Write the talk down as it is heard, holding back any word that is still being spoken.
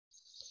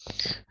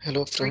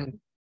Hello friend.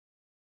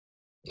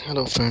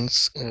 Hello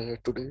friends.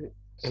 Today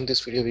in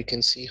this video we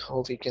can see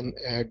how we can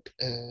add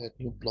a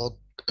new blog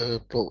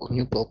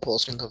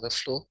post in the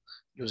Webflow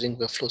using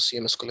Webflow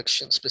CMS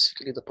collections.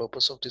 Basically, the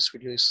purpose of this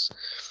video is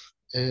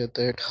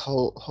that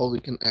how we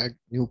can add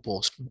new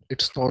post.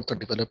 It's not the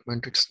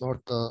development. It's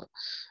not the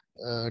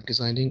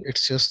designing.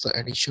 It's just the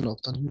addition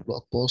of the new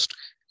blog post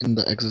in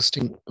the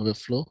existing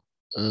Webflow.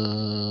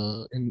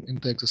 In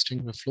the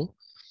existing Webflow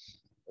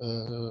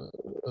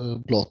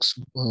blog.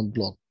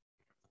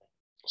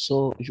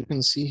 So you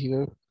can see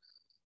here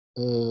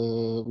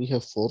we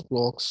have 4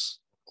 blocks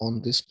on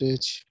this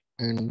page,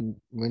 and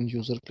when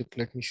user click,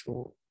 let me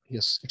show.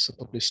 Yes, it's a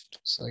published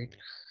site.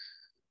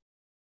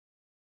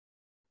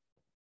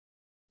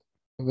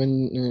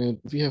 When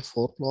we have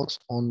 4 blocks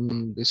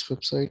on this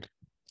website,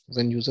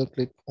 when user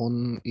click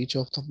on each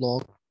of the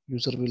block,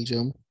 user will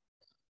jump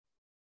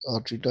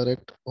or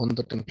redirect on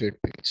the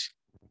template page.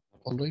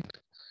 All right.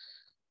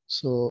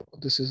 So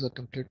this is a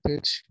template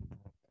page.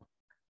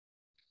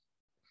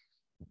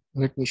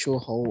 Let me show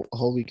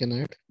how we can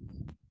add.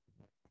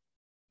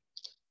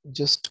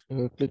 Just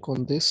click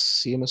on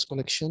this CMS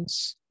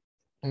connections,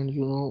 and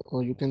you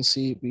can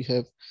see we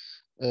have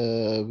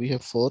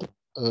 4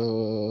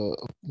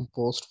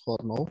 posts for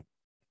now.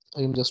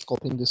 I am just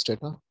copying this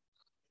data.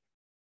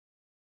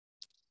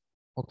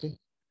 Okay,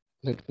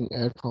 let me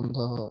add from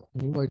the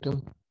new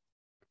item.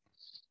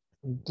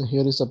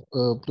 Here is a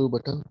blue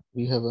button.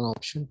 We have an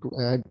option to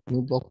add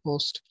new blog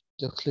post.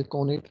 Just click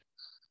on it.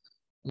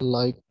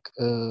 Like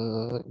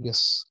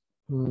yes,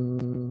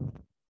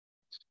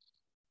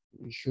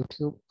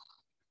 YouTube.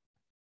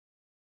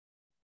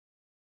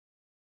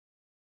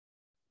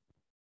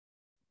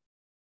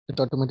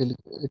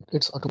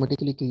 It's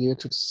automatically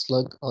creates its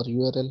slug or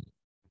URL.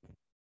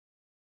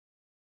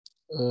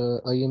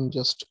 I am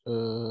just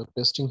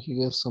pasting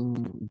here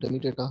some dummy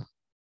data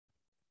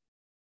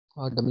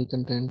or dummy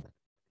content,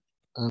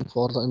 and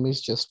for the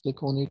image, just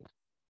click on it.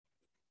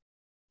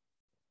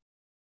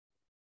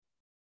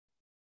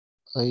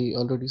 I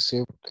already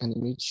saved an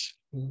image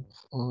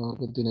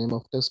with the name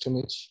of test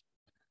image,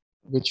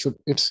 which should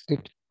it's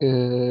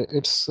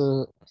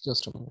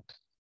just a minute.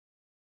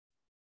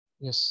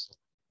 Yes,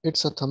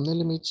 it's a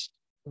thumbnail image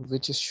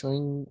which is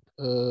showing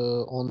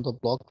on the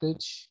blog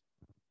page.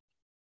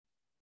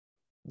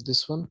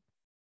 This one,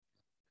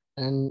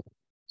 and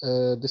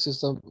this is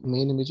the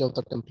main image of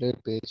the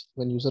template page.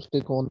 When user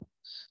click on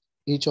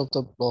each of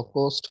the blog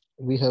post,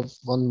 we have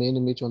one main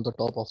image on the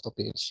top of the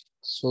page.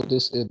 So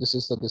this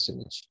is this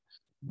image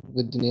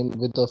with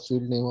the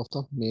field name of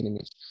the main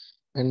image.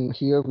 And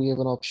here we have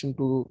an option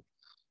to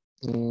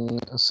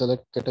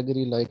select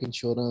category like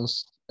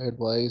insurance,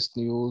 advice,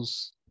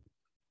 news.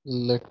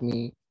 Let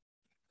me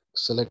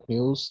select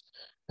news,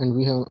 and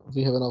we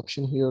have an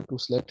option here to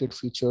select it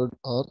featured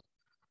or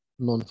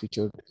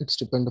non-featured. It's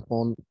depend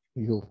upon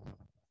you.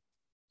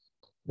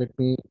 Let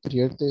me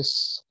create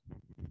this.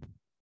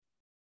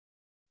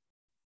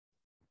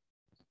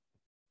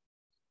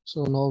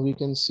 So now we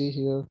can see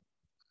here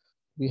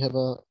we have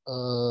a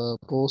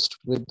post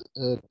with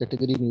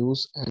category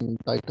news and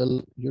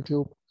title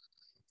YouTube,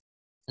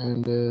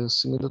 and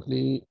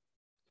similarly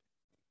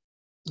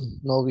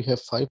now we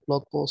have 5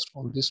 blog posts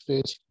on this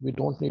page. We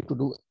don't need to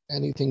do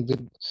anything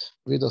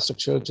with the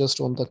structure. Just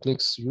on the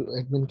clicks,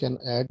 admin can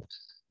add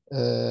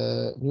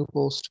new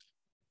post.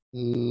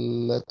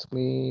 Let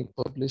me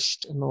publish.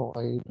 No,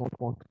 I don't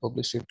want to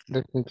publish it.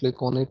 Let me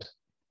click on it.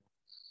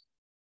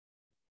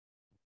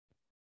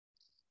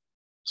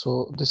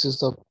 So this is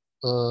the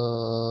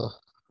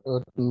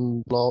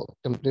blog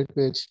template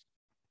page,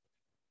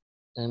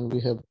 and we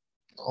have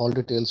all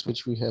details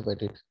which we have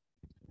added.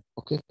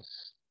 Okay,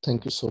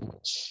 thank you so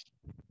much.